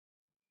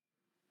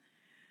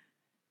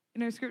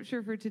And our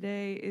scripture for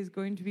today is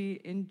going to be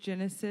in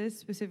Genesis,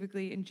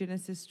 specifically in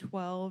Genesis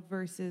 12,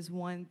 verses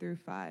 1 through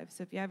 5.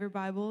 So if you have your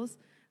Bibles,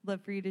 I'd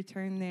love for you to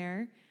turn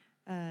there.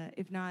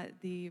 If not,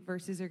 the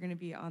verses are going to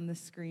be on the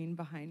screen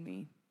behind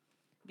me.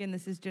 Again,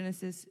 this is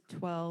Genesis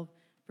 12,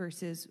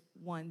 verses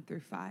 1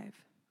 through 5.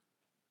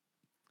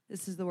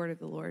 This is the word of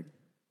the Lord.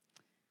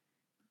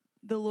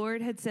 The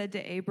Lord had said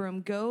to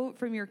Abram, "Go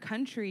from your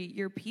country,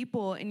 your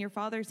people, and your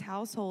father's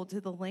household to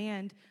the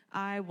land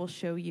I will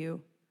show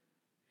you.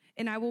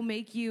 And I will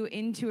make you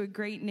into a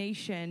great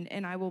nation,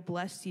 and I will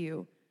bless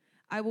you.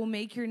 I will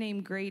make your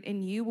name great,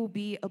 and you will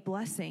be a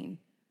blessing.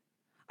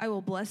 I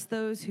will bless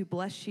those who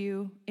bless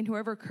you, and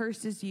whoever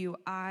curses you,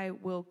 I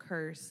will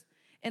curse.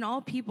 And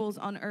all peoples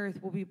on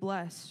earth will be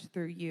blessed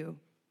through you."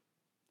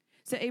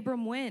 So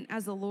Abram went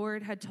as the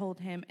Lord had told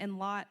him, and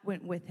Lot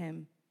went with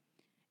him.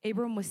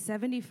 Abram was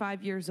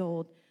 75 years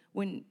old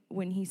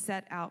when he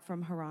set out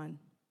from Haran.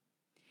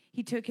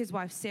 He took his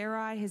wife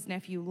Sarai, his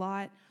nephew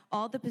Lot,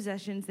 all the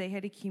possessions they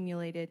had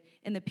accumulated,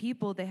 and the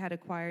people they had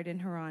acquired in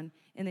Haran,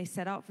 and they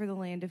set out for the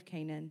land of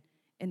Canaan,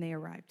 and they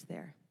arrived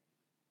there.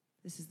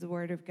 This is the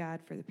word of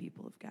God for the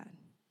people of God.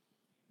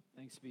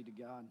 Thanks be to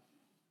God.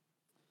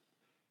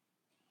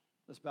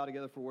 Let's bow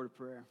together for a word of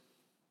prayer.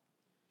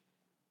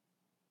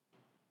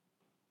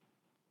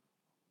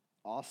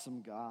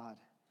 Awesome God.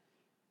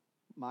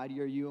 Mighty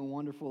are you and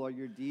wonderful are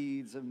your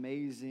deeds.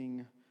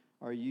 Amazing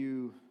are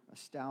you,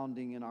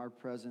 astounding in our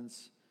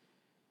presence.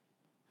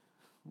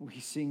 We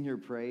sing your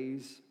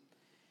praise.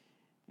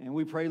 And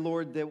we pray,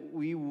 Lord, that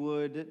we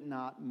would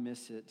not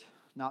miss it,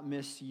 not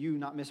miss you,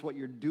 not miss what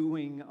you're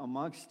doing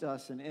amongst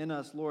us and in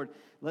us. Lord,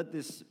 let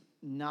this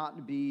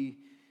not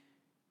be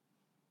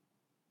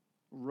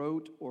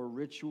rote or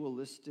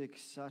ritualistic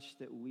such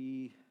that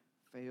we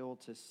fail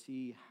to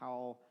see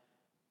how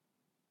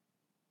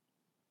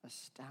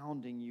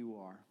astounding you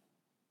are,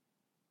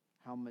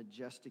 how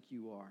majestic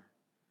you are.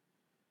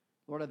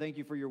 Lord, I thank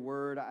you for your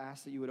word. I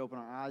ask that you would open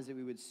our eyes, that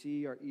we would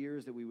see, our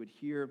ears, that we would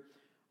hear.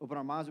 Open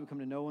our minds that we come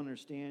to know and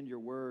understand your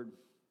word,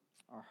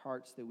 our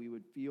hearts, that we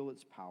would feel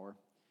its power.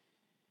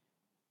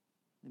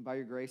 And by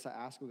your grace, I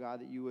ask, oh God,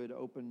 that you would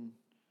open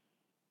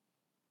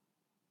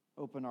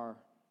our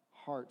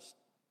hearts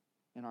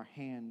and our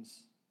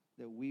hands,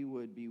 that we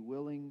would be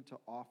willing to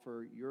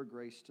offer your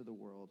grace to the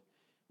world.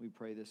 We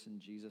pray this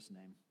in Jesus'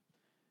 name.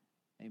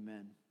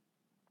 Amen.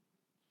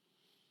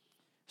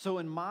 So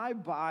in my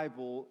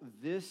Bible,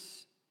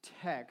 this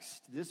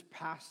text, this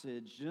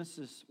passage,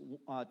 Genesis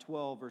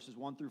 12, verses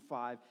 1 through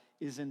 5,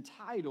 is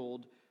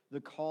entitled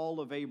The Call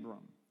of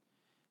Abram.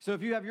 So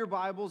if you have your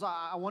Bibles,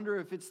 I wonder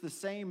if it's the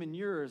same in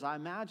yours. I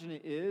imagine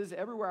it is.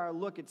 Everywhere I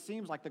look, it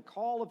seems like the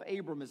call of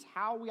Abram is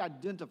how we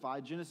identify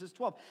Genesis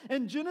 12.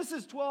 And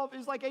Genesis 12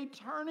 is like a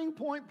turning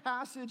point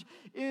passage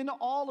in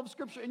all of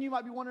Scripture. And you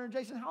might be wondering,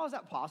 Jason, how is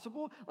that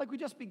possible? Like we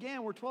just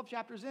began, we're 12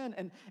 chapters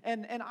in,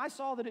 and I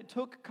saw that it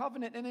took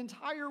Covenant an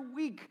entire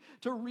week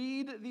to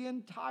read the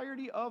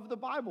entirety of the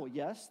Bible.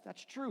 Yes,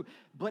 that's true.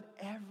 But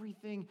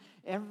everything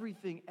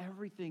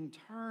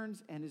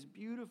turns and is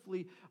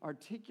beautifully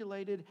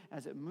articulated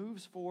as it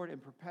moves forward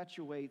and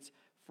perpetuates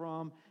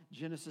from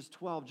Genesis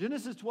 12.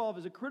 Genesis 12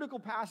 is a critical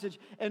passage,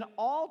 and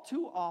all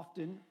too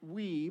often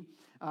we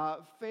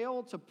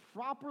fail to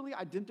properly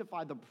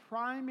identify the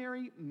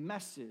primary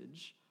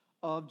message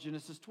of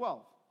Genesis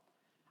 12.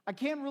 I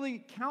can't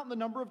really count the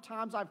number of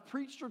times I've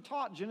preached or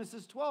taught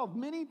Genesis 12,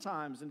 many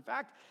times, in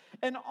fact,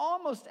 and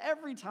almost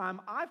every time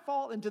I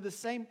fall into the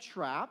same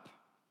trap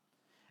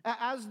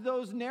as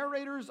those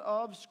narrators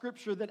of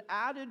Scripture that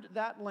added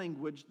that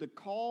language, the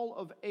call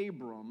of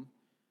Abram,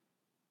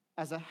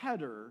 as a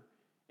header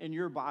in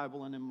your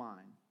Bible and in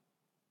mine.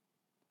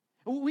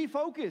 We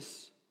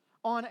focus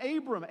on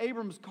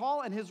Abram's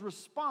call and his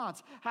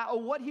response,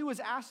 what he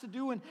was asked to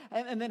do, and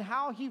then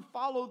how he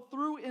followed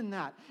through in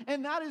that.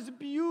 And that is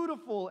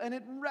beautiful, and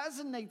it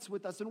resonates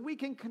with us, and we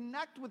can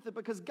connect with it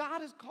because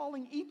God is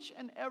calling each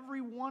and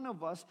every one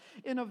of us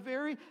in a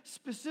very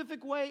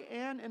specific way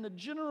and in a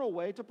general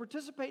way to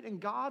participate in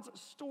God's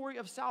story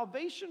of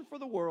salvation for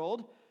the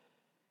world.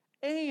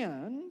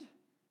 And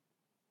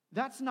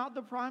that's not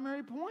the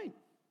primary point.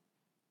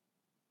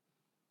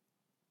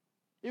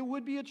 It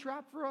would be a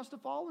trap for us to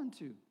fall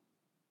into.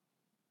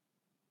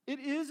 It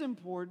is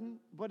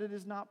important, but it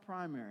is not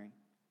primary.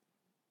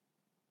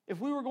 If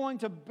we were going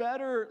to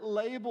better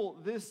label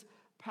this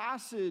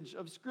passage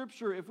of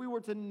Scripture, if we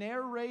were to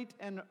narrate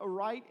and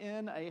write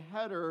in a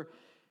header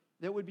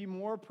that would be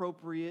more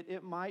appropriate,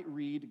 it might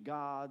read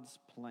God's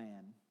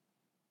plan.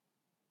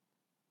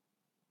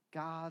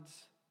 God's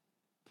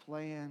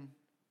plan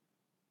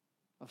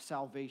of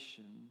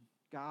salvation,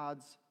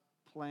 God's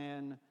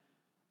plan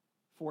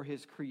for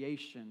his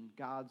creation,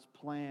 God's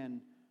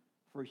plan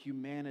for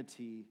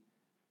humanity,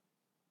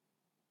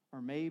 or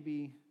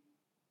maybe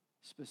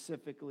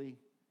specifically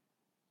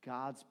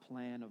God's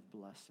plan of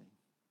blessing.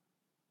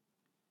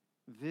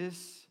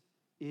 This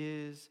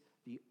is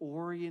the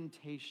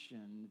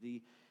orientation,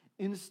 the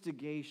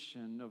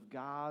instigation of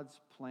God's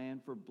plan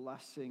for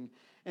blessing.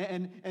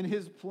 And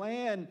his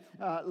plan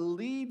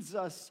leads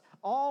us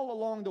all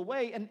along the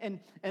way.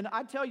 And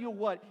I tell you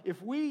what,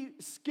 if we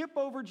skip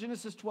over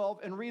Genesis 12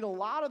 and read a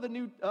lot of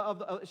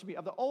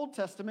the Old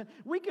Testament,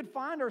 we could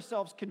find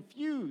ourselves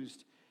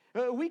confused.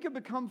 We could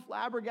become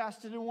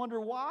flabbergasted and wonder,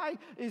 why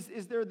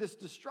is there this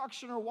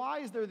destruction, or why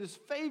is there this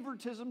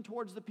favoritism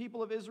towards the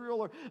people of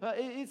Israel? Or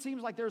it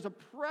seems like there's a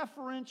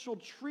preferential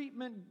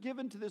treatment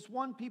given to this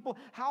one people.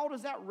 How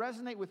does that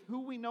resonate with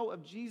who we know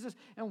of Jesus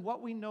and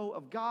what we know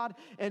of God?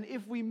 And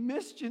if we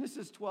miss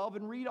Genesis 12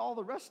 and read all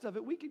the rest of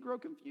it, we could grow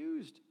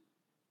confused.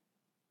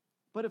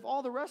 But if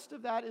all the rest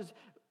of that is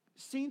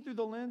seen through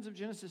the lens of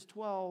Genesis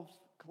 12,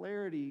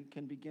 clarity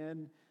can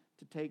begin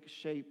to take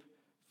shape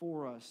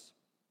for us.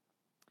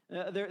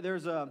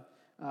 There's a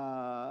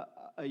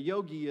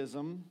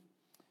yogiism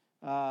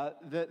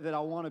that I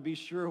want to be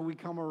sure we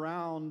come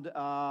around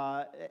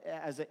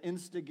as an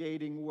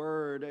instigating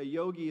word.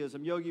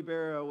 Yogiism. Yogi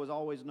Berra was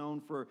always known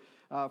for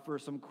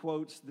some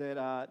quotes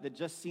that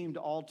just seemed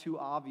all too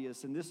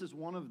obvious, and this is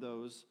one of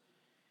those.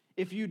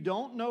 If you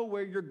don't know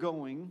where you're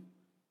going,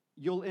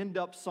 you'll end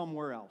up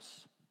somewhere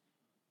else.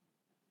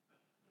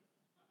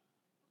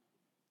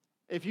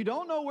 If you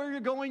don't know where you're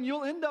going,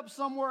 you'll end up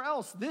somewhere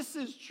else. This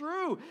is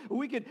true.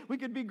 We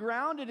could be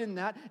grounded in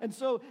that. And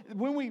so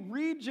when we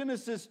read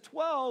Genesis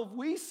 12,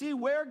 we see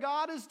where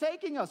God is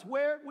taking us,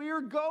 where we are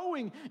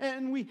going.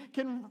 And we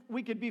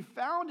could be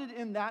founded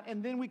in that,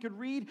 and then we could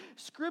read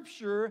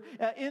Scripture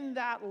in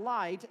that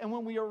light. And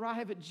when we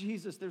arrive at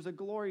Jesus, there's a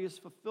glorious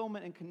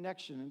fulfillment and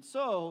connection. And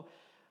so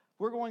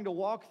we're going to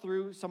walk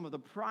through some of the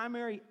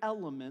primary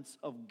elements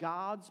of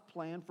God's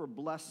plan for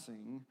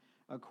blessing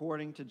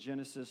according to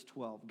Genesis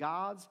 12.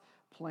 God's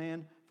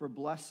plan for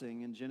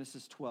blessing in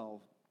Genesis 12.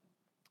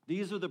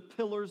 These are the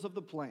pillars of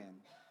the plan.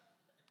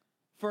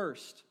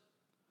 First,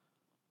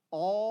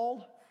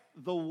 all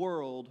the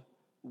world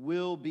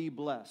will be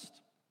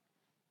blessed.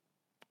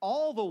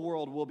 All the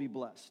world will be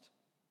blessed.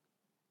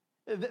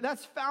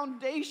 That's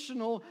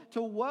foundational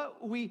to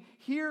what we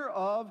hear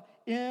of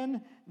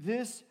in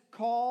this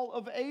call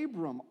of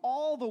Abram.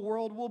 All the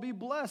world will be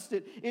blessed.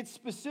 It's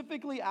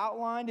specifically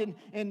outlined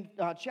in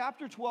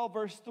chapter 12,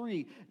 verse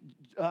 3.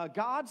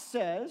 God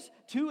says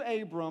to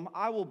Abram,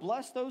 I will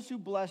bless those who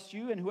bless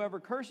you, and whoever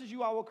curses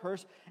you, I will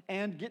curse.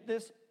 And get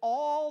this,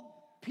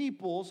 all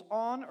peoples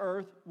on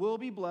earth will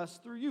be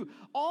blessed through you.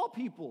 All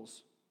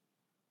peoples.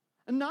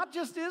 And not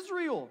just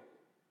Israel.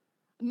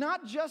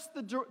 Not just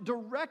the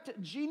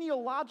direct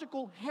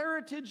genealogical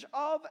heritage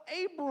of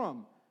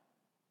Abram.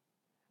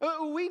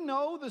 We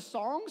know the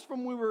songs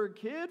from when we were a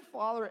kid.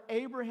 Father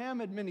Abraham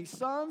had many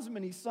sons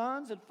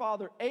had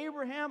Father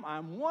Abraham.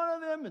 I'm one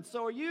of them, and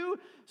so are you.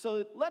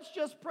 So let's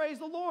just praise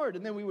the Lord.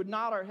 And then we would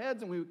nod our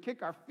heads, and we would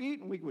kick our feet,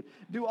 and we would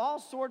do all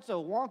sorts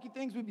of wonky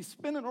things. We'd be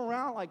spinning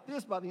around like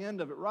this by the end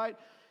of it, right?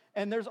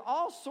 And there's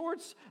all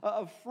sorts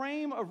of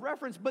frame of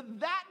reference,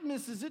 but that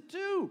misses it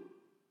too.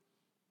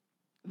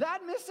 That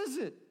misses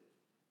it.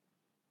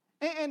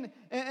 And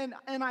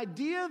an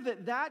idea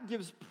that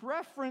gives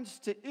preference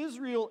to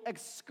Israel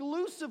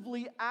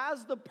exclusively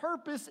as the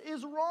purpose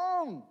is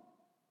wrong.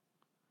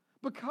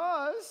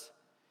 Because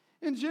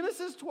in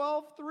Genesis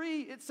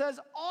 12:3, it says,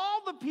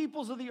 all the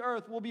peoples of the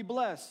earth will be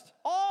blessed.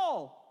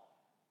 All.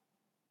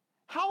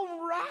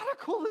 How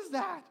radical is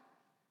that?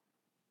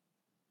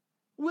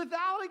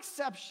 Without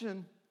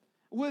exception,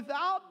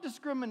 without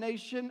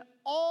discrimination,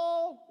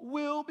 all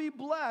will be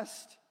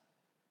blessed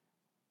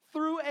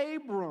through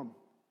Abram.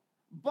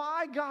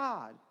 By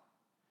God.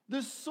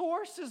 The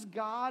source is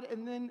God,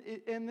 and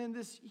then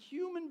this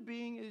human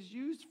being is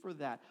used for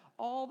that.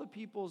 All the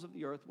peoples of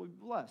the earth will be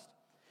blessed.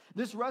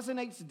 This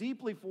resonates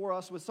deeply for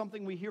us with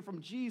something we hear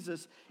from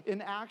Jesus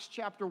in Acts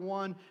chapter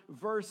 1,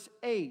 verse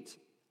 8.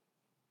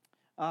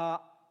 And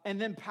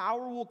then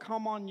power will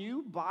come on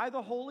you by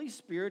the Holy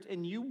Spirit,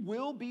 and you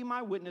will be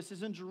my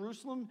witnesses in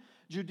Jerusalem,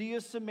 Judea,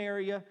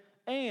 Samaria,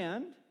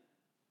 and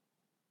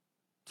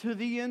to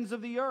the ends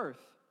of the earth.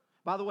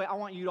 By the way, I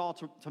want you all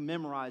to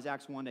memorize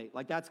Acts 1:8.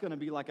 Like, that's going to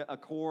be like a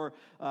core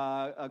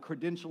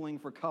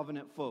credentialing for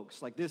covenant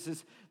folks. Like, this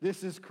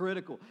is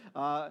critical.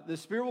 The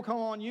Spirit will come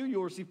on you.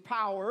 You'll receive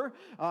power,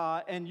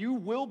 and you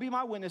will be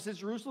my witnesses,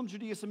 Jerusalem,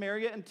 Judea,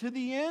 Samaria, and to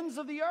the ends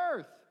of the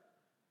earth.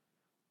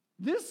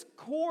 This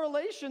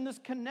correlation, this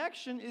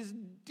connection is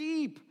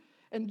deep.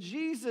 And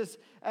Jesus,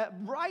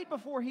 right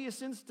before he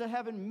ascends to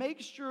heaven,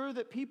 makes sure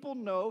that people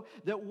know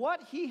that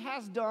what he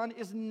has done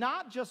is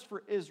not just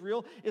for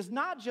Israel, is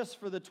not just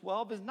for the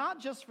 12, is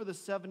not just for the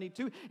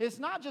 72, it's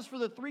not just for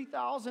the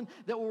 3,000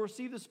 that will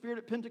receive the Spirit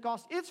at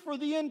Pentecost. It's for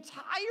the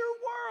entire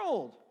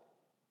world.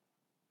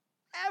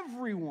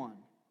 Everyone.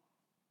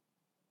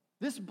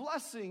 This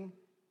blessing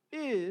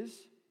is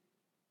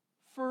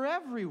for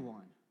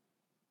everyone.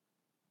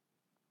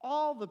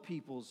 All the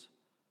peoples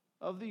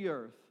of the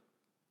earth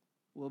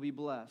will be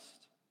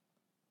blessed.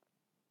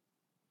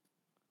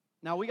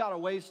 Now, we got a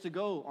ways to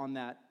go on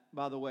that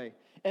by the way.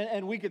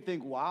 And we could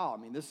think, wow,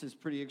 I mean, this is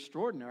pretty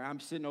extraordinary. I'm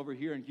sitting over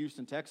here in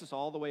Houston, Texas,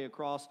 all the way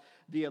across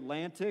the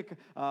Atlantic,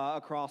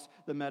 across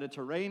the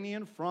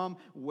Mediterranean, from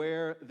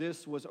where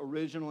this was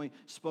originally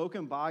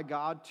spoken by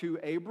God to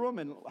Abram,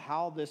 and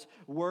how this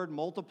word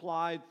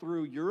multiplied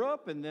through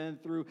Europe and then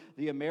through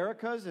the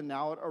Americas, and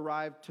now it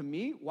arrived to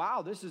me.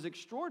 Wow, this is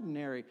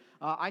extraordinary.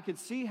 I could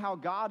see how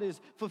God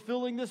is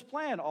fulfilling this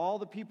plan. All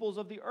the peoples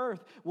of the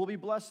earth will be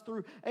blessed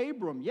through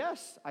Abram.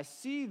 Yes, I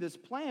see this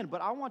plan,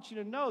 but I want you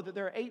to know that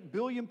there are 8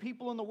 billion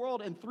people in the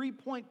world, and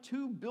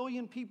 3.2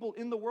 billion people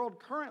in the world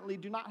currently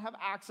do not have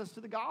access to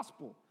the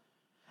gospel.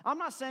 I'm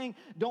not saying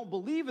don't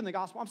believe in the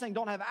gospel. I'm saying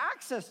don't have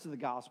access to the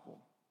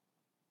gospel.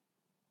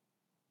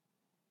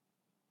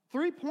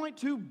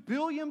 3.2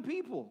 billion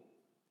people,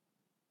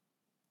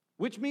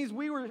 which means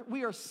we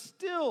are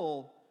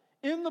still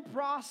in the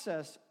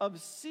process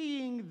of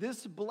seeing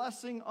this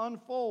blessing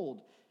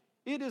unfold.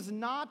 It is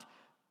not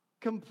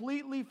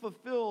completely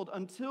fulfilled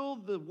until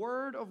the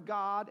word of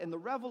God and the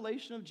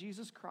revelation of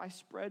Jesus Christ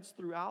spreads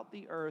throughout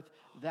the earth.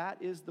 That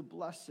is the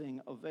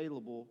blessing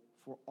available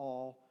for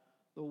all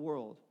the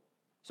world.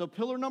 So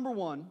pillar number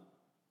 1,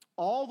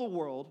 all the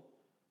world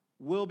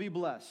will be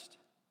blessed.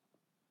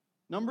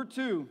 Number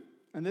 2,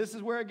 and this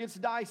is where it gets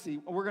dicey.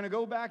 We're going to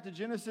go back to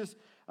Genesis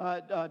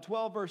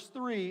 12, verse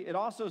 3. It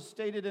also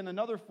stated in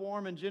another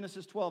form in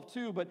Genesis 12,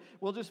 2, but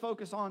we'll just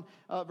focus on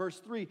verse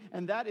 3,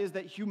 and that is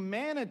that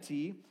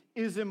humanity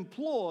is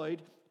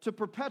employed to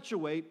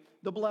perpetuate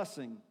the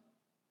blessing.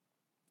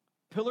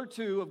 Pillar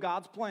 2 of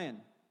God's plan.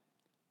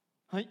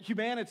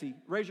 Humanity.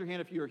 Raise your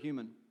hand if you are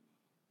human.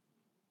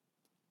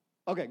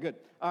 Okay, good.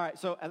 All right,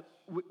 so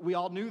we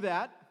all knew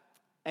that.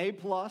 A+,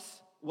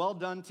 well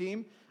done,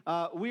 team.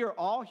 We are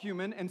all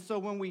human, and so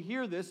when we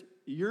hear this,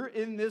 you're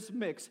in this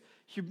mix.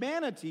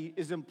 Humanity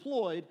is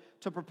employed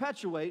to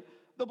perpetuate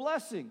the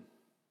blessing.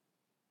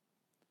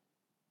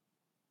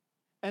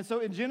 And so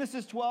in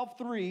Genesis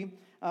 12:3,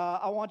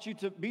 I want you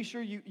to be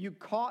sure you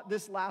caught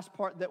this last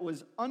part that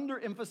was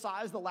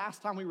underemphasized the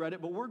last time we read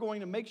it, but we're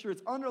going to make sure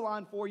it's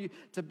underlined for you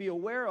to be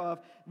aware of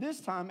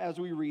this time as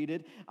we read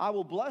it. I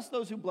will bless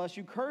those who bless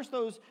you, curse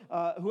those,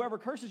 whoever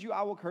curses you,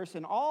 I will curse,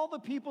 and all the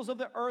peoples of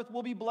the earth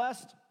will be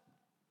blessed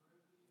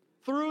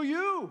through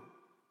you.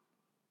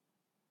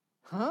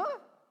 Huh?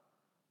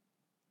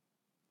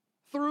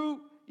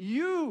 Through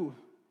you.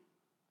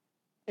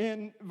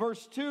 In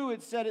verse 2,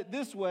 it said it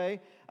this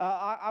way,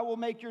 I will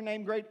make your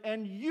name great,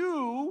 and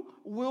you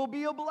will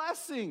be a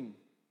blessing.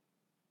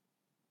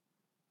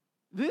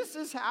 This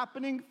is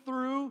happening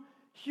through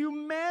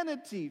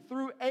humanity,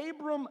 through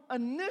Abram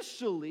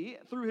initially,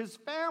 through his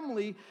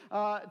family,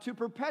 to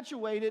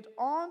perpetuate it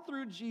on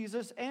through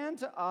Jesus and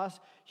to us.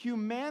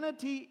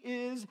 Humanity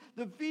is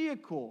the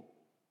vehicle,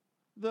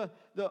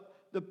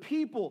 the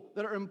people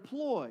that are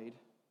employed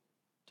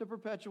to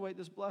perpetuate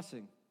this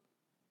blessing.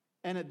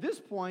 And at this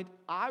point,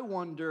 I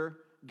wonder,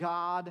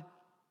 God,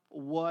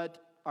 what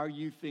are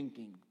you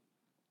thinking?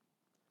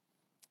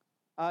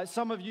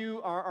 Some of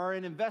you are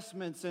in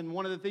investments, and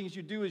one of the things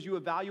you do is you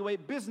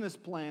evaluate business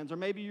plans, or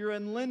maybe you're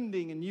in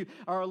lending and you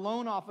are a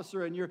loan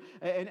officer,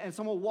 and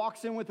someone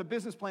walks in with a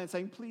business plan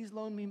saying, please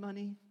loan me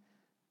money,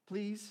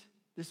 please,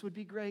 this would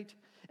be great.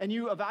 And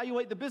you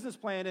evaluate the business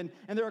plan, and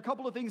there are a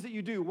couple of things that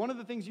you do. One of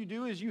the things you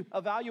do is you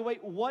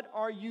evaluate, what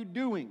are you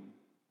doing?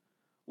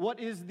 What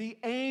is the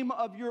aim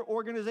of your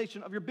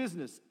organization, of your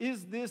business?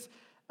 Is this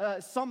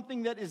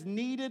something that is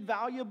needed,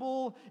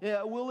 valuable?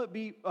 Will it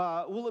be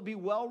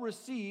well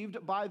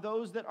received by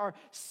those that are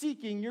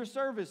seeking your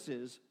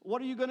services? What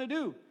are you going to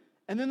do?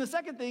 And then the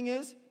second thing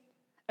is,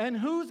 and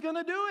who's going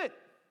to do it?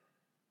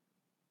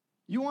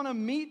 You want to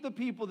meet the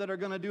people that are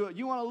going to do it.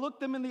 You want to look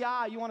them in the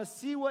eye. You want to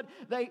see what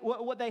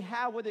they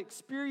have, what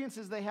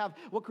experiences they have,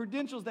 what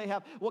credentials they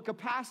have, what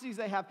capacities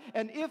they have,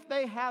 and if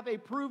they have a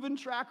proven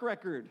track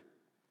record.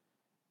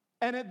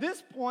 And at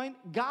this point,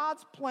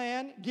 God's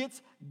plan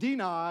gets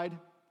denied.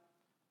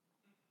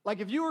 Like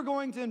if you were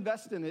going to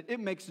invest in it, it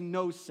makes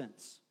no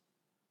sense.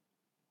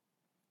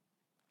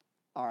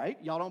 All right,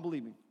 y'all don't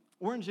believe me.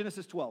 We're in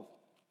Genesis 12.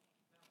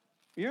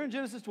 You're in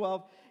Genesis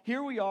 12.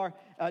 Here we are.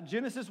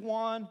 Genesis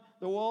 1,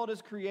 the world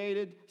is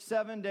created,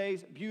 7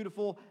 days,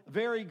 beautiful,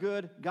 very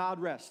good, God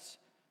rests.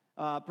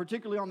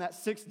 Particularly on that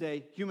 6th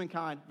day,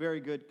 humankind, very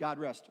good, God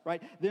rest,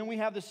 right? Then we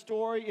have the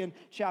story in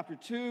chapter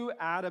 2,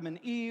 Adam and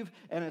Eve,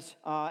 and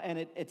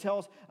it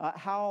tells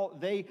how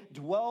they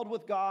dwelled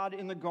with God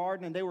in the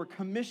garden, and they were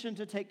commissioned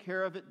to take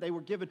care of it. They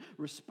were given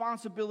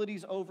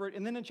responsibilities over it.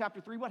 And then in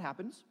chapter 3, what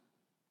happens?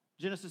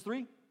 Genesis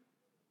 3?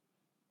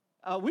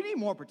 We need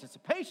more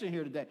participation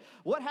here today.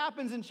 What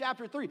happens in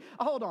chapter 3?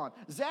 Hold on.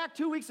 Zach,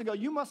 2 weeks ago,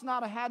 you must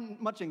not have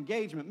had much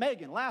engagement.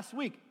 Megan, last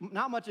week,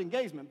 not much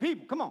engagement.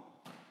 People, come on.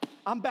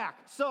 I'm back.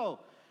 So,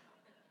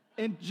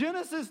 in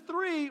Genesis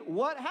 3,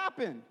 what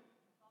happened?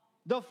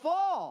 The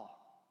fall.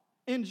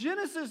 In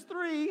Genesis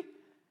 3,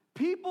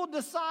 people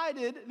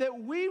decided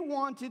that we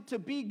wanted to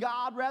be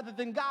God rather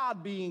than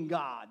God being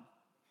God.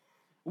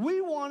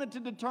 We wanted to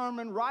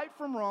determine right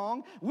from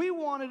wrong. We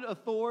wanted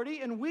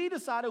authority, and we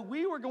decided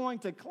we were going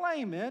to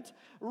claim it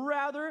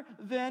rather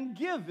than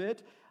give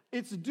it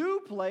its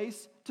due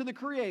place to the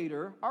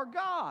Creator, our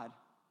God.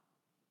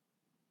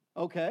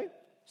 Okay,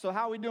 so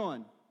how are we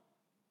doing?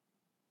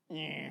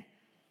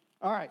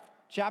 All right,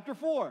 chapter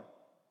 4,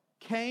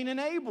 Cain and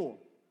Abel.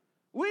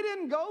 We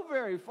didn't go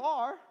very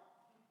far.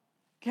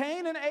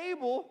 Cain and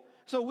Abel,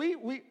 so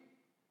we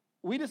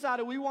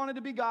decided we wanted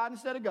to be God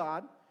instead of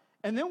God.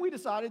 And then we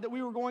decided that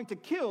we were going to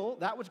kill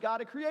that which God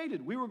had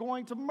created. We were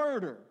going to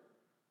murder.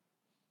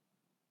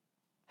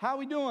 How are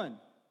we doing?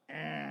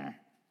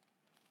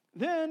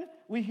 Then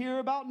we hear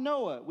about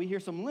Noah. We hear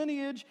some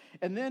lineage.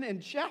 And then in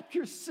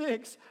chapter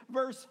 6,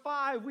 verse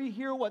 5, we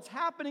hear what's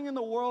happening in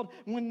the world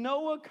when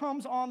Noah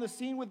comes on the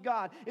scene with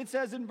God. It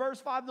says in verse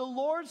 5, the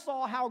Lord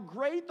saw how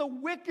great the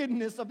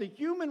wickedness of the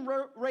human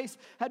race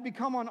had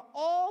become on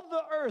all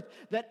the earth,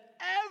 that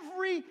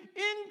every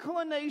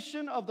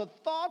inclination of the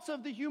thoughts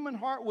of the human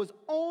heart was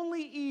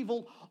only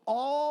evil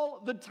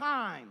all the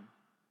time.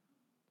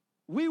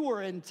 We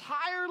were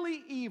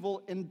entirely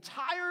evil,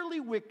 entirely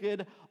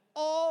wicked,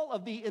 all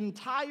of the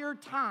entire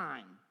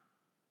time.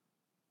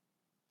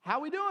 How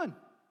are we doing?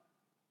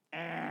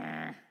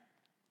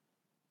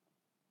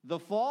 The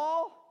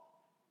fall,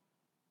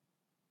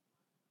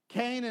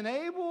 Cain and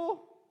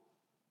Abel,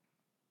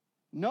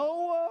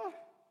 Noah.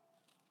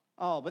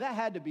 Oh, but that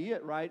had to be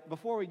it, right?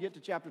 Before we get to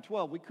chapter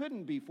 12, we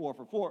couldn't be 4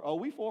 for 4. Oh,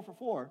 we 4 for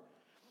 4.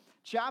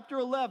 Chapter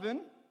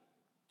 11,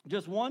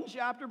 just one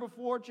chapter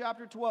before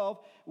chapter 12,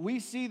 we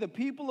see the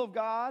people of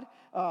God,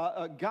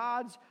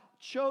 God's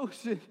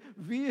chosen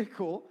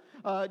vehicle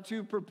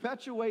to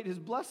perpetuate his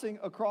blessing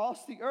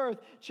across the earth.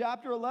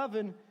 Chapter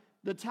 11,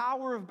 the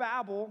Tower of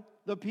Babel,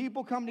 the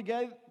people come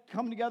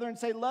together and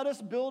say, let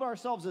us build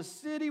ourselves a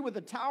city with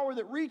a tower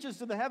that reaches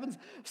to the heavens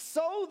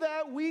so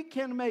that we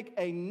can make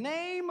a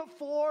name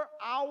for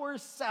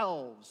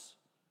ourselves.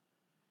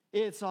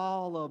 It's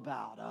all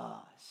about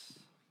us.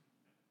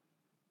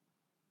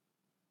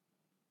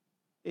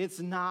 It's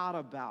not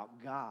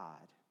about God.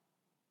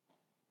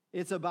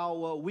 It's about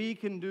what we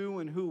can do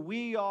and who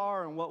we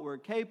are and what we're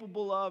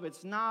capable of.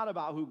 It's not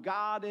about who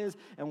God is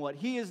and what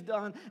he has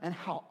done and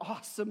how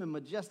awesome and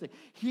majestic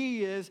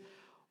he is.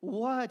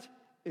 What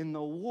in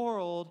the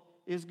world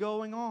is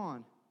going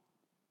on?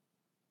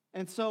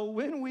 And so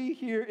when we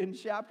hear in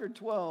chapter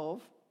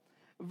 12,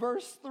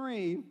 verse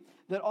 3,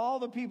 that all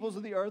the peoples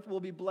of the earth will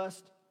be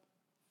blessed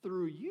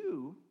through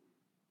you,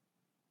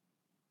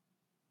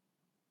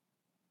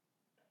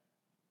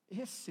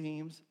 it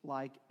seems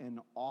like an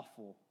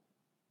awful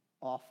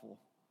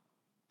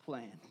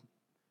plan.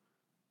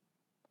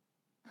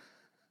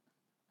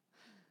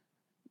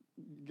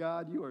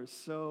 God, you are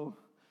so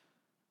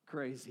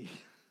crazy.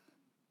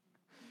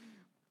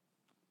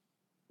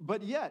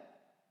 But yet,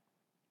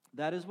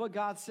 that is what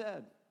God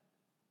said.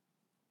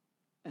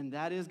 And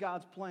that is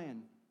God's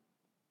plan.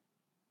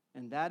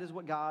 And that is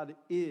what God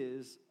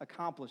is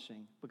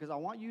accomplishing. Because I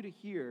want you to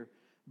hear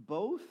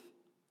both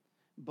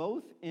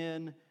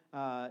in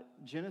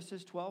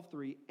Genesis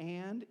 12:3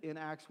 and in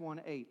Acts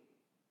 1:8.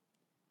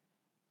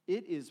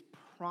 It is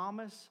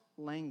promise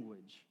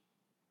language.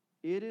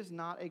 It is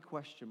not a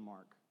question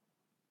mark.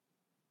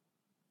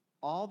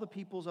 All the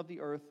peoples of the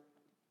earth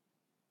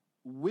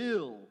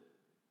will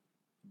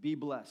be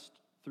blessed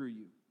through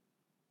you.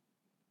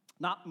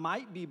 Not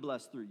might be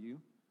blessed through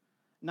you.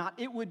 Not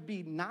it would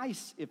be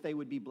nice if they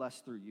would be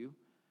blessed through you.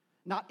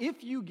 Not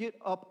if you get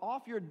up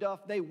off your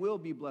duff, they will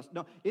be blessed.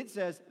 No, it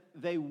says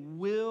they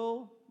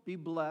will be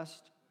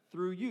blessed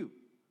through you.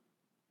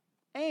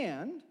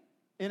 And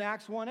in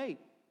Acts 1:8,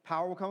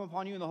 power will come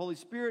upon you in the Holy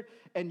Spirit,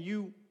 and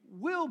you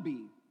will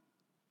be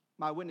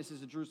my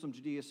witnesses in Jerusalem,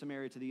 Judea,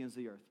 Samaria, to the ends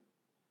of the earth.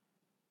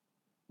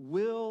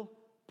 Will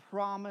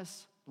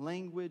promise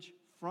language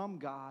from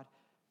God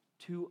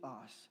to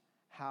us.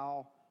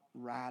 How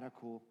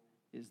radical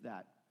is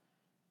that?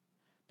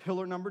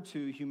 Pillar number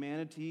 2,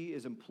 humanity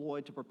is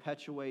employed to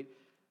perpetuate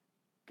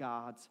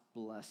God's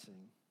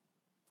blessing.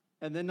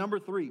 And then number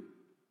 3,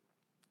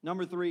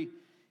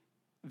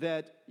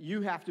 that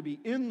you have to be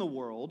in the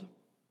world.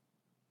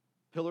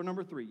 Pillar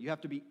number 3, you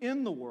have to be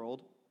in the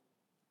world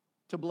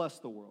to bless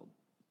the world.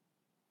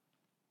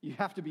 You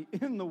have to be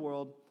in the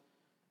world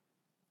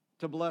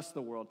to bless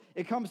the world.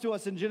 It comes to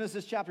us in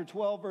Genesis chapter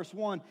 12, verse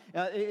 1.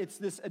 It's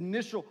this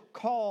initial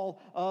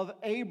call of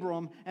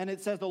Abram, and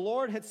it says, the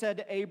Lord had said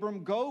to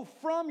Abram, go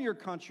from your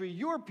country,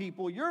 your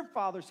people, your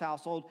father's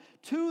household,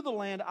 to the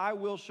land I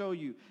will show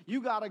you.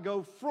 You got to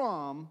go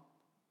from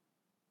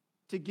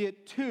to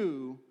get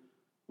to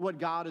what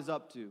God is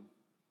up to.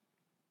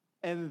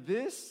 And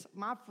this,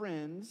 my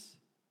friends,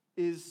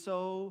 is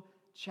so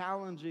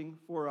challenging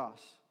for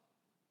us.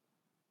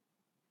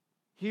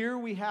 Here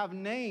we have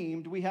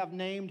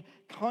named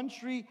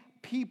country,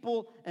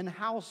 people, and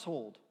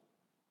household.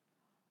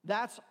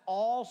 That's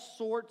all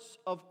sorts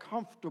of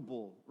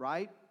comfortable,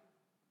 right?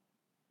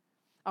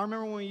 I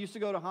remember when we used to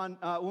go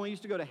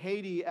to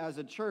Haiti as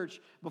a church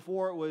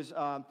before it was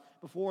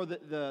before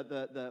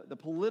the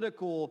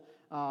political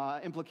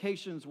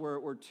implications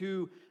were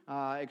too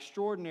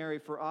extraordinary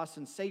for us,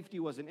 and safety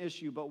was an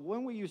issue. But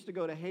when we used to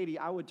go to Haiti,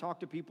 I would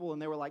talk to people,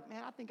 and they were like,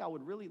 "Man, I think I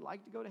would really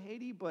like to go to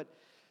Haiti, but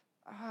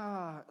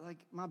like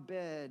my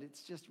bed,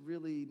 it's just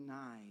really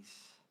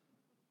nice."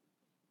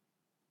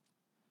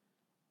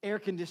 Air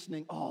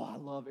conditioning. Oh, I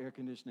love air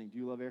conditioning. Do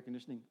you love air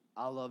conditioning?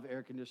 I love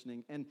air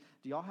conditioning. And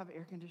do y'all have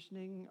air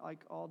conditioning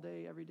like all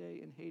day, every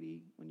day in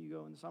Haiti when you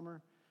go in the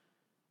summer?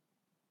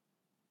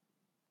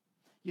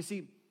 You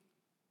see,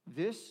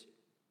 this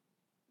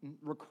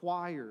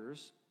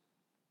requires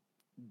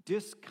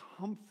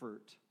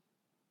discomfort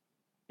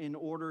in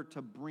order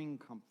to bring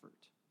comfort.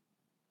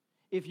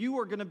 If you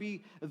are going to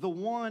be the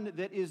one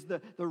that is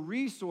the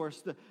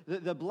resource,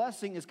 the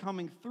blessing is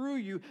coming through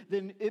you,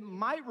 then it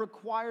might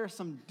require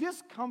some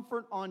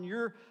discomfort on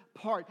your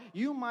part.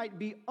 You might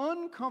be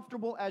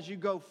uncomfortable as you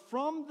go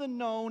from the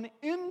known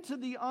into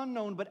the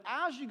unknown, but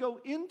as you go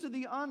into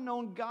the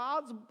unknown,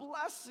 God's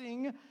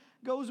blessing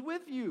goes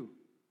with you.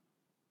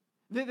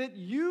 That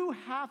you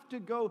have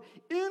to go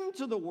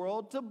into the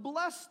world to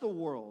bless the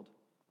world.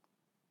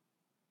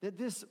 That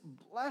this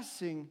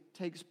blessing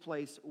takes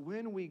place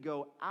when we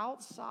go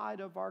outside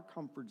of our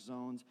comfort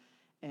zones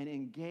and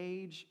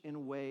engage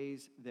in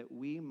ways that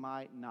we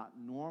might not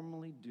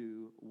normally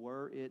do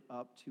were it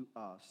up to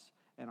us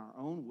and our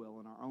own will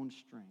and our own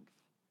strength.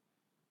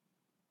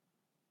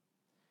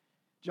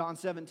 John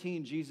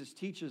 17, Jesus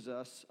teaches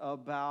us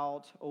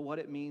about what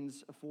it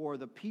means for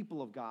the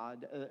people of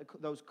God,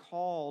 those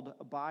called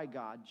by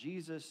God,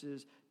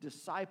 Jesus'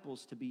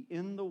 disciples, to be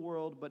in the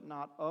world but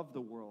not of the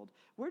world.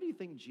 Where do you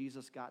think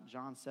Jesus got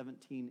John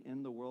 17,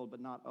 in the world but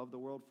not of the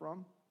world,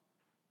 from?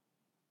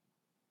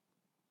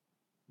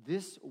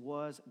 This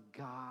was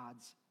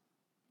God's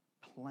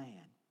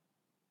plan.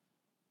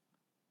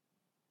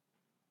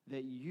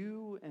 That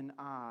you and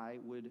I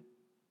would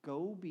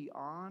go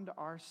beyond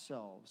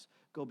ourselves,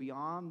 go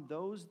beyond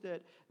those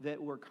that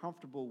we're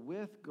comfortable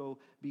with, go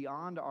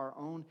beyond our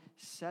own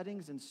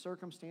settings and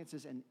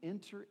circumstances, and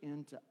enter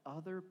into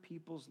other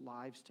people's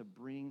lives to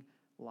bring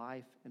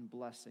life and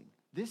blessing.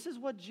 This is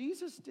what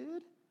Jesus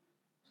did.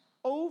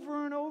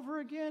 Over and over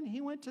again, he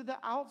went to the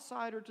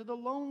outsider, to the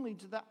lonely,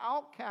 to the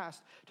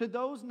outcast, to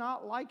those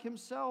not like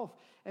himself,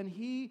 and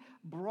he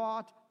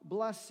brought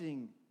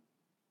blessing.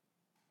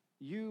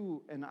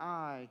 You and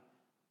I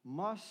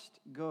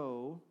must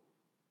go,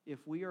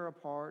 if we are a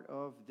part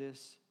of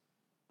this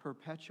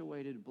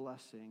perpetuated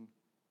blessing,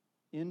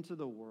 into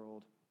the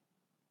world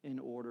in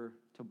order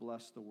to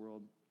bless the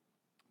world.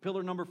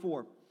 Pillar number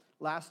 4,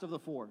 last of the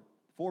 4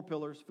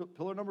 pillars.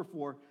 Pillar number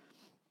 4,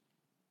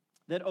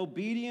 that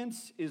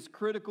obedience is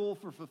critical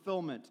for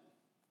fulfillment.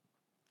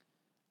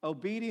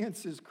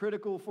 Obedience is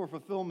critical for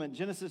fulfillment.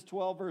 Genesis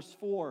 12, verse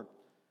 4.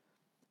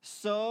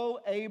 So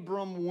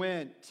Abram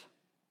went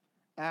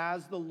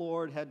as the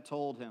Lord had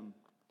told him.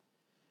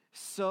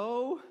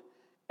 So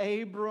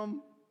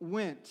Abram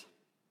went.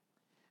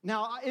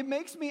 Now, it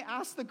makes me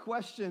ask the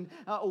question,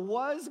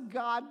 was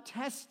God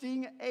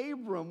testing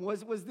Abram?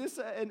 Was this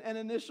an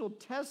initial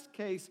test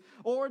case,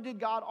 or did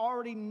God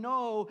already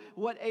know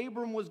what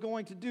Abram was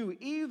going to do?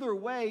 Either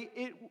way,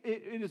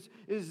 it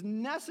is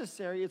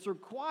necessary, it's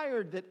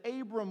required that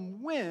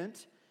Abram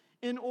went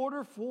in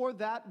order for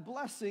that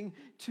blessing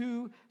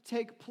to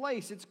take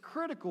place. It's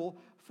critical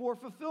for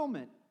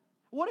fulfillment.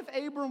 What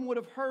if Abram would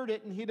have heard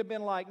it and he'd have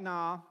been like,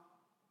 nah,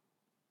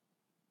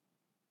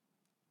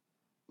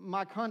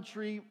 my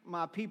country,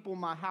 my people,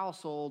 my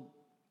household,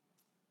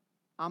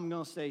 I'm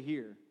going to stay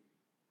here.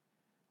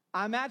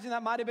 I imagine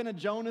that might have been a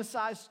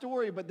Jonah-sized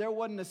story, but there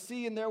wasn't a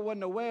sea and there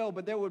wasn't a whale,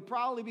 but there would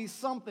probably be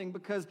something,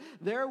 because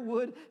there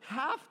would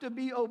have to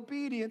be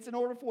obedience in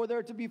order for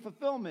there to be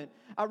fulfillment.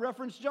 I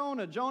referenced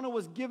Jonah. Jonah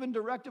was given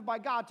directive by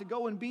God to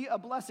go and be a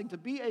blessing, to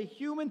be a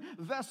human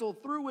vessel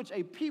through which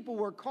a people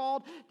were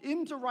called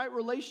into right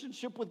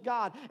relationship with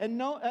God.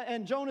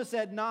 And Jonah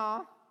said,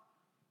 nah,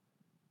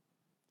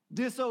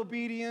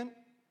 disobedient,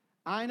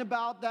 I ain't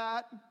about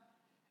that.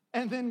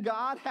 And then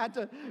God had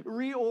to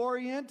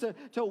reorient,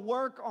 to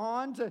work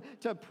on,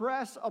 to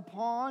press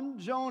upon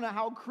Jonah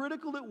how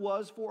critical it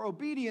was for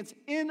obedience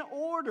in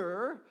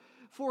order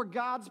for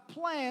God's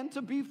plan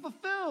to be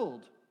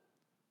fulfilled.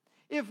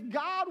 If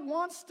God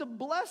wants to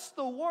bless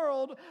the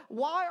world,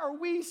 why are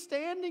we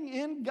standing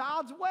in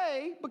God's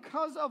way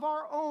because of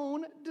our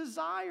own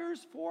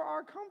desires for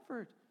our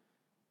comfort?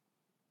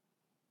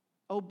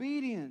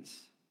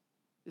 Obedience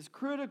is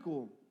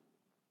critical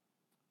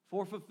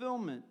for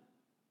fulfillment.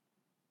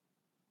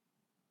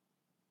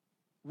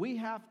 We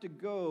have to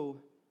go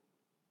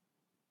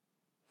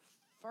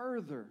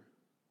further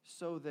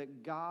so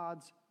that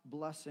God's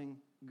blessing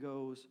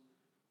goes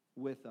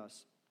with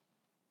us.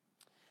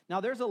 Now,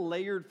 there's a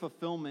layered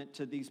fulfillment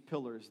to these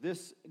pillars.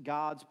 This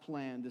God's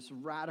plan, this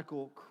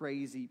radical,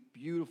 crazy,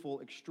 beautiful,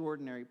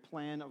 extraordinary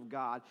plan of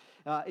God,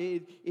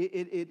 it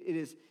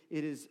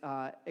is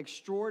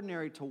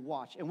extraordinary to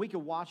watch. And we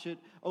can watch it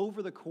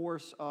over the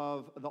course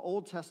of the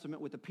Old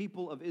Testament with the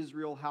people of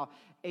Israel, how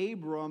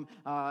Abram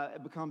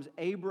becomes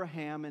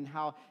Abraham, and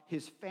how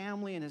his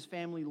family and his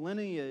family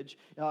lineage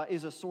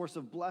is a source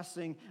of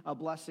blessing,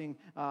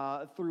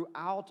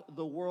 throughout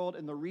the world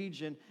and the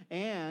region.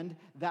 And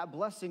that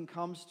blessing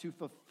comes to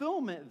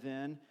fulfillment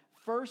then,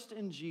 first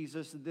in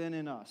Jesus, then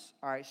in us.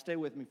 All right, stay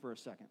with me for a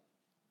second.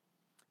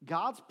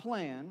 God's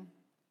plan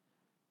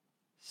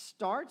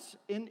starts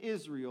in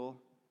Israel.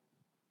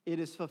 It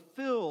is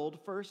fulfilled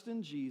first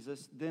in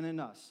Jesus, then in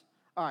us.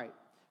 All right,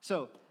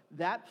 so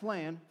that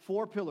plan,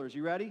 4 pillars.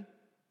 You ready?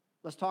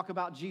 Let's talk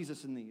about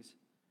Jesus in these.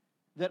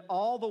 That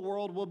all the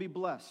world will be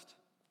blessed.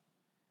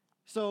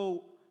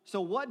 So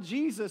what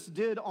Jesus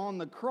did on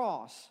the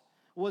cross,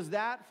 was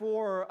that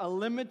for a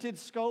limited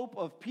scope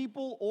of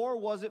people, or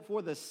was it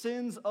for the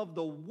sins of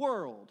the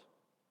world?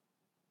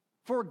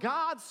 For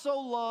God so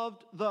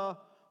loved the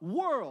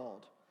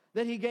world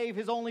that he gave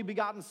his only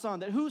begotten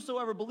Son, that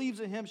whosoever believes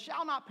in him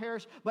shall not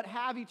perish, but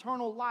have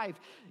eternal life.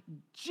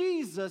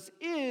 Jesus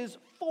is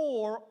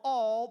for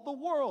all the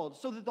world,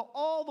 so that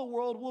all the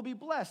world will be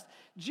blessed.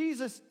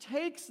 Jesus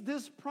takes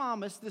this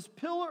promise, this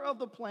pillar of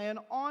the plan,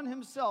 on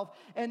himself,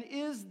 and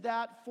is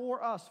that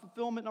for us.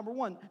 Fulfillment, number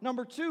 1.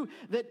 Number 2,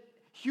 that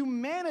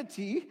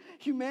humanity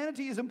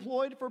is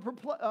employed for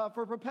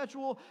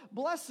perpetual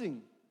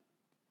blessing.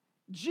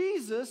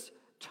 Jesus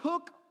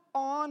took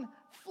on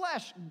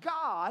flesh.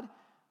 God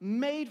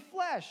made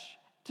flesh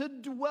to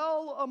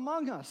dwell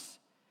among us.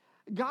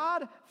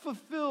 God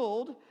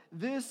fulfilled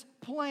this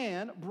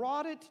plan,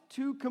 brought it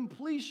to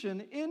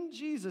completion in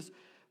Jesus,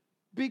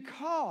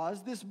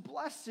 because this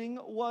blessing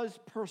was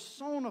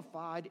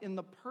personified in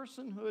the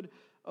personhood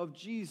of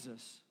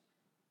Jesus.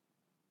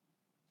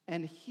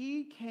 And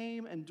he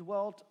came and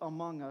dwelt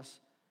among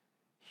us,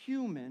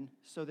 human,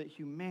 so that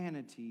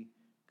humanity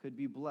could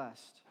be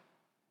blessed.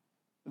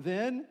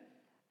 Then,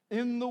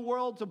 in the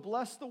world, to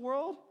bless the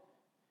world,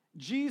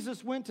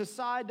 Jesus went to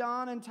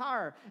Sidon and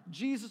Tyre.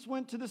 Jesus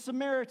went to the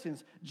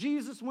Samaritans.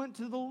 Jesus went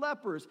to the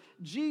lepers.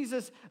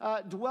 Jesus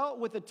dwelt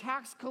with the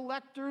tax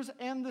collectors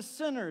and the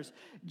sinners.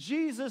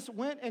 Jesus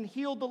went and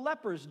healed the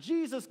lepers.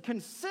 Jesus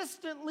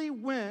consistently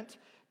went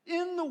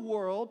in the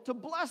world to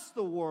bless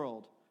the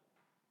world.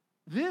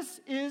 This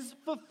is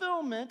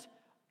fulfillment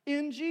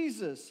in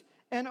Jesus.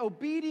 And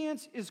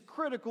obedience is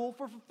critical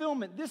for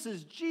fulfillment. This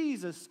is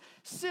Jesus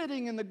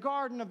sitting in the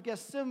Garden of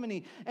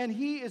Gethsemane, and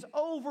he is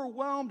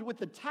overwhelmed with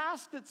the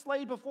task that's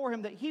laid before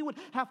him, that he would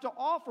have to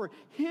offer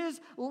his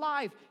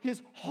life,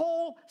 his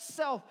whole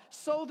self,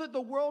 so that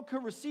the world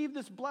could receive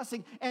this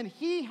blessing. And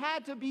he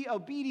had to be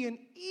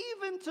obedient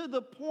even to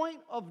the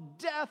point of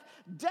death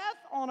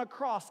on a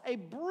cross, a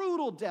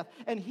brutal death.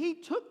 And he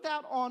took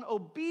that on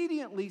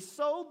obediently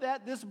so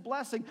that this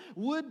blessing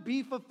would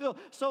be fulfilled,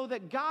 so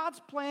that God's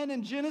plan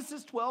in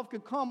Genesis 12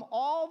 could come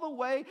all the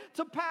way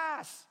to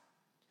pass.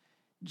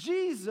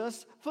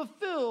 Jesus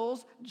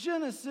fulfills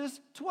Genesis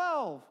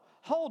 12.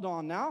 Hold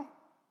on now.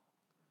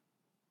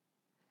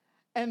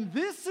 And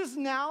this is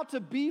now to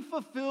be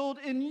fulfilled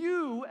in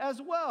you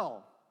as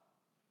well.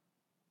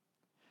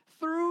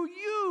 Through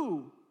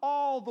you,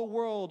 all the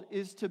world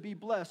is to be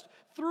blessed.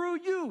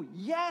 Through you,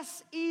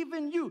 yes,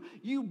 even you.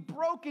 You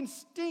broken,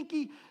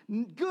 stinky,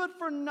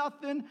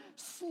 good-for-nothing,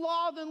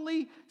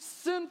 slovenly,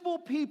 sinful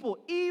people.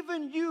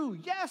 Even you,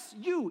 yes,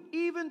 you.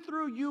 Even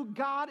through you,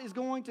 God is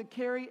going to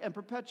carry and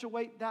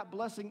perpetuate that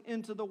blessing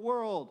into the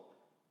world.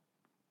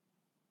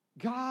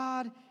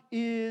 God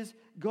is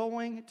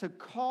going to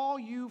call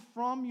you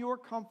from your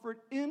comfort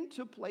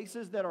into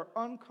places that are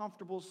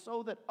uncomfortable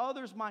so that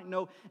others might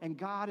know, and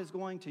God is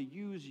going to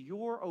use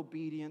your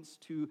obedience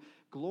to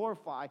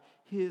glorify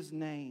his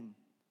name.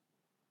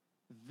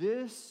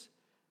 This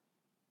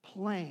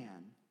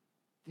plan,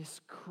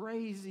 this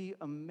crazy,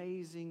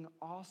 amazing,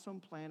 awesome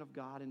plan of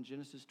God in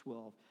Genesis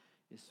 12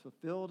 is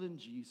fulfilled in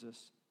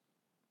Jesus,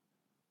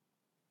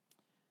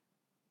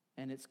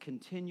 and it's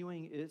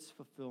continuing its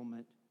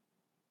fulfillment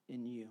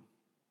in you.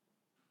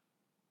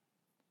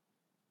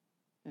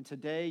 And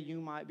today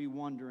you might be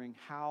wondering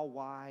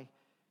why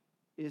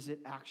is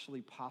it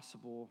actually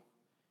possible?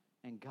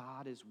 And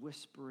God is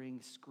whispering,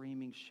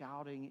 screaming,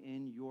 shouting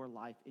in your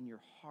life, in your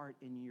heart,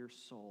 in your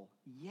soul.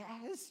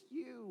 Yes,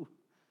 you.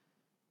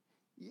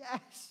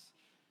 Yes,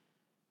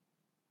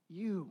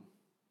 you.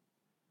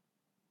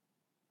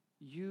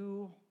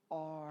 You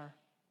are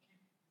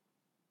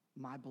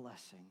my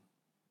blessing.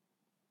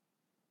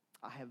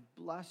 I have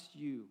blessed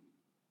you,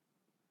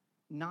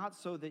 not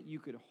so that you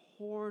could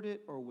hoard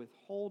it or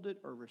withhold it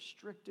or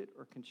restrict it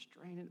or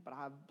constrain it, but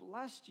I've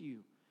blessed you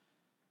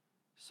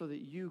so that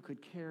you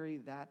could carry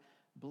that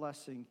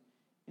blessing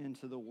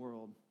into the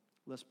world.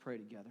 Let's pray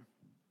together.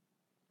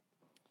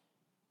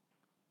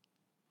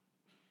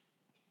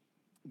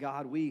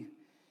 God, we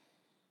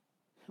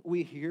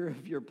hear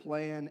of your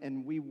plan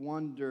and we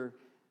wonder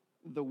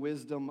the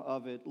wisdom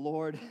of it.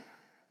 Lord,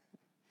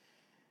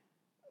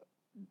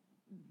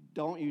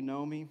 don't you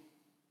know me?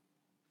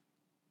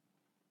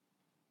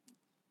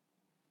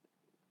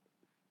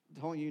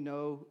 Don't you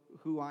know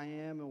who I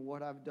am and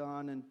what I've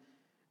done and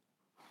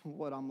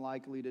what I'm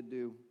likely to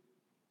do?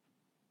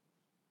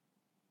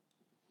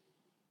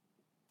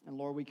 And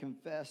Lord, we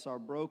confess our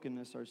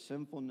brokenness, our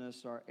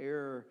sinfulness, our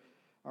error,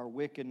 our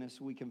wickedness.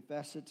 We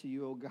confess it to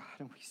you, oh God,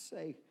 and we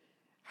say,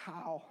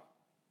 how?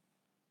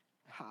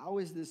 How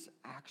is this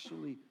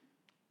actually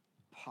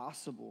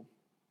possible?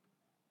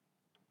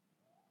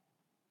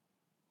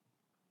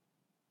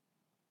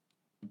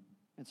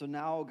 And so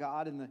now, oh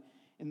God,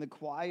 in the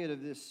quiet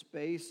of this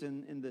space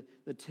and in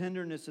the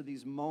tenderness of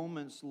these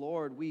moments,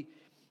 Lord, we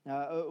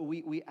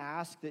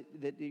ask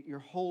that your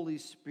Holy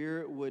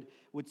Spirit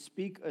would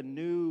speak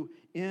anew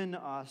in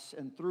us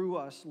and through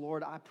us.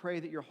 Lord, I pray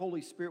that your Holy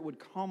Spirit would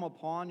come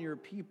upon your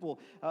people,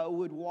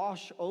 would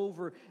wash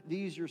over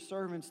these, your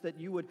servants, that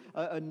you would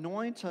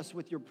anoint us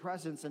with your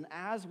presence. And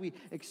as we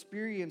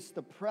experience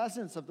the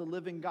presence of the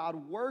living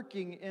God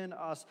working in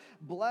us,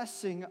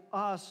 blessing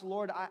us,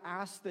 Lord, I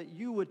ask that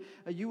you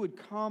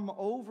would come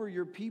over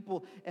your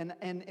people and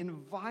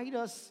invite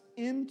us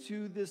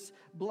into this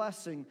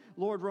blessing.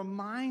 Lord,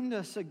 remind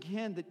us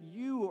again that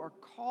you are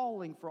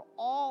calling for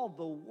all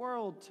the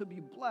world to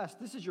be blessed.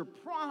 This is your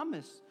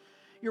promise.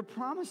 Your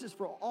promise is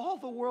for all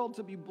the world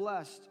to be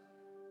blessed.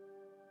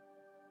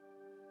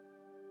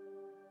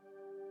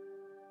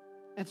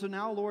 And so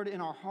now, Lord,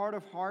 in our heart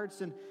of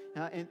hearts and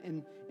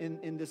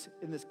in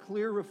this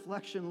clear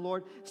reflection,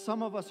 Lord,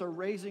 some of us are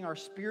raising our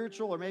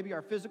spiritual or maybe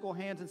our physical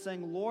hands and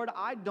saying, Lord,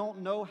 I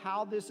don't know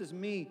how this is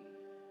me.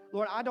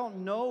 Lord, I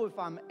don't know if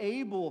I'm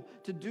able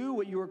to do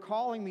what you are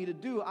calling me to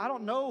do. I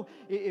don't know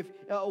if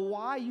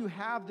why you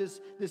have this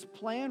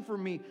plan for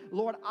me.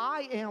 Lord,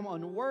 I am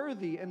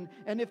unworthy. And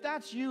if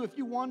that's you, if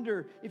you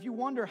wonder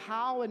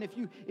how, and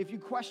if you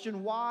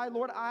question why,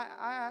 Lord, I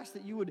ask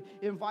that you would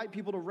invite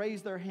people to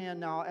raise their hand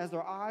now as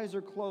their eyes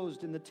are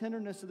closed in the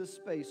tenderness of this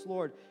space.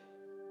 Lord,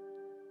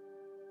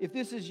 if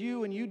this is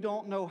you and you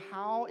don't know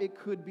how it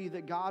could be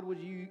that God would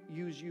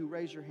use you,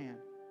 raise your hand.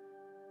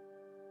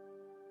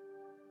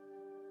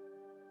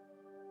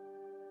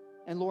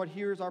 And Lord,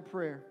 here's our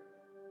prayer.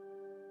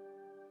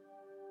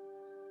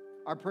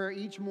 Our prayer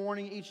each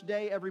morning, each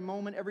day, every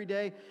moment, every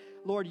day.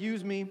 Lord,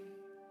 use me.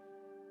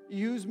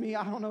 Use me.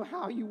 I don't know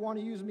how you want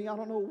to use me. I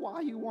don't know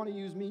why you want to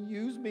use me.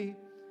 Use me.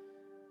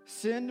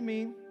 Send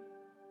me.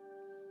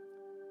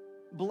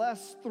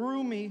 Bless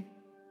through me.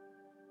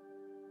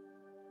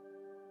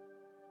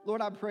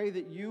 Lord, I pray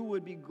that you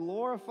would be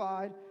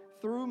glorified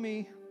through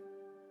me.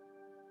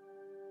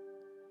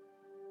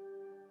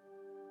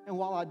 And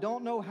while I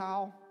don't know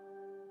how,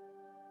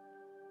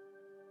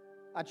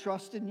 I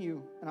trust in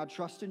you, and I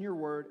trust in your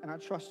word, and I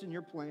trust in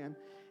your plan,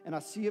 and I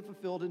see it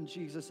fulfilled in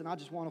Jesus, and I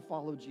just want to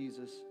follow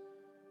Jesus.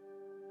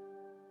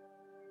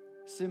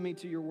 Send me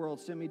to your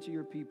world. Send me to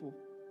your people.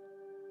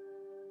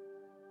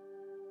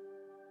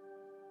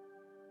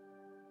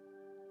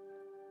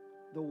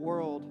 The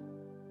world,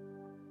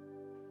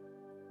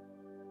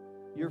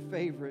 your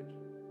favorite,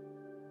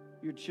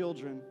 your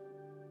children,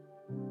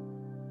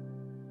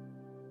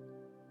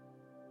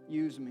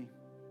 use me.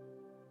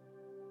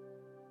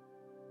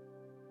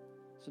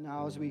 So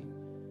now as we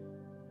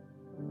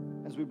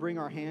bring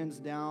our hands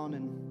down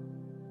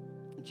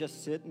and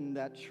just sit in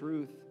that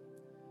truth,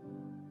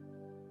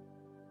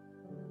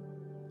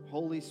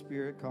 Holy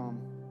Spirit,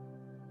 come.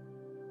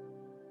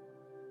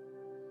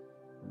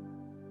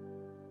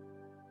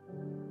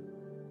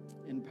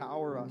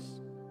 Empower us.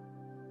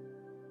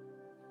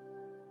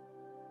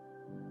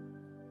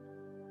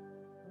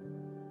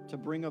 To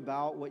bring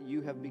about what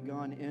you have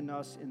begun in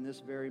us in this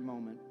very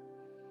moment.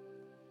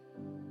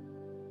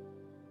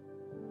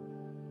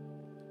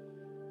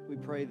 We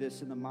pray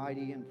this in the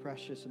mighty and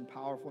precious and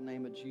powerful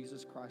name of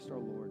Jesus Christ our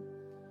Lord.